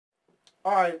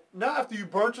All right, now after you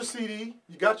burnt your CD,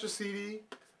 you got your CD,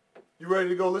 you're ready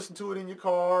to go listen to it in your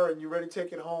car, and you're ready to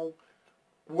take it home.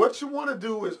 What you want to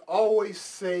do is always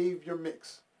save your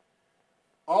mix.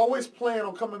 Always plan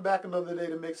on coming back another day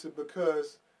to mix it,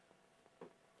 because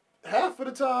half of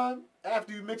the time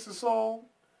after you mix a song,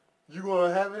 you're going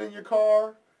to have it in your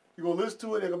car, you're going to listen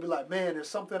to it, and going to be like, man, there's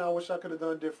something I wish I could have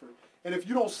done different. And if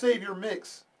you don't save your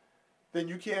mix, then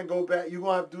you can't go back. You're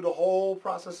going to have to do the whole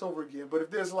process over again. But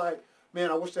if there's like, man,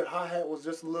 I wish that hi-hat was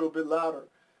just a little bit louder,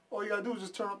 all you got to do is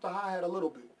just turn up the hi-hat a little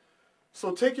bit.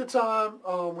 So take your time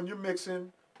when you're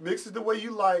mixing. Mix it the way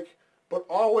you like, but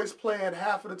always plan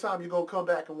half of the time you're going to come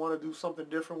back and want to do something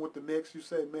different with the mix. You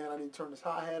say, man, I need to turn this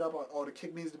hi-hat up, or the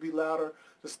kick needs to be louder,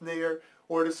 the snare.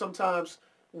 Or there's sometimes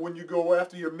when you go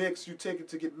after your mix, you take it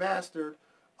to get mastered,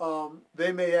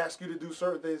 they may ask you to do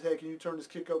certain things. Hey, can you turn this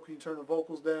kick up? Can you turn the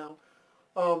vocals down?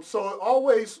 So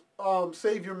always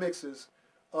save your mixes,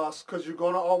 because you're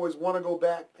going to always want to go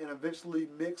back and eventually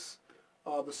mix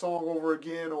the song over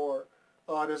again, or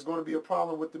there's going to be a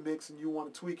problem with the mix and you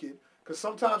want to tweak it. Because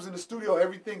sometimes in the studio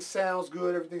everything sounds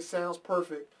good, everything sounds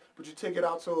perfect, but you take it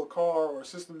out to a car or a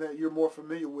system that you're more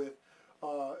familiar with,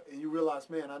 and you realize,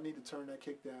 man, I need to turn that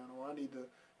kick down, or I need to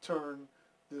turn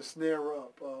the snare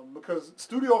up, because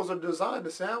studios are designed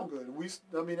to sound good.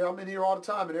 I mean, I'm in here all the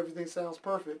time and everything sounds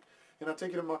perfect, and I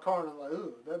take it in my car and I'm like,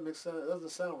 ugh, that doesn't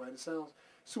sound right. It sounds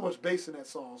too much bass in that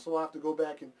song, so I have to go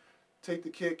back and take the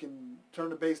kick and turn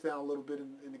the bass down a little bit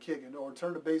in the kick, or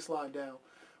turn the bass line down.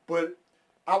 But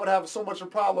I would have so much a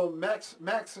problem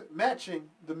matching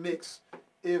the mix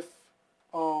if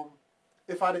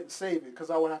I didn't save it, because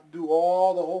I would have to do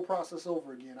all the whole process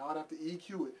over again. I would have to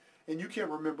EQ it, and you can't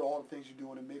remember all the things you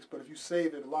do in a mix. But if you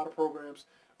save it, a lot of programs,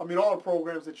 I mean, all the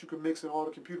programs that you can mix in, all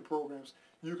the computer programs,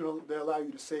 they allow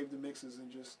you to save the mixes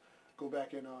and just go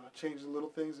back and change the little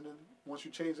things, and then once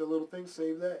you change the little things,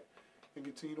 save that and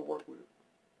continue to work with it.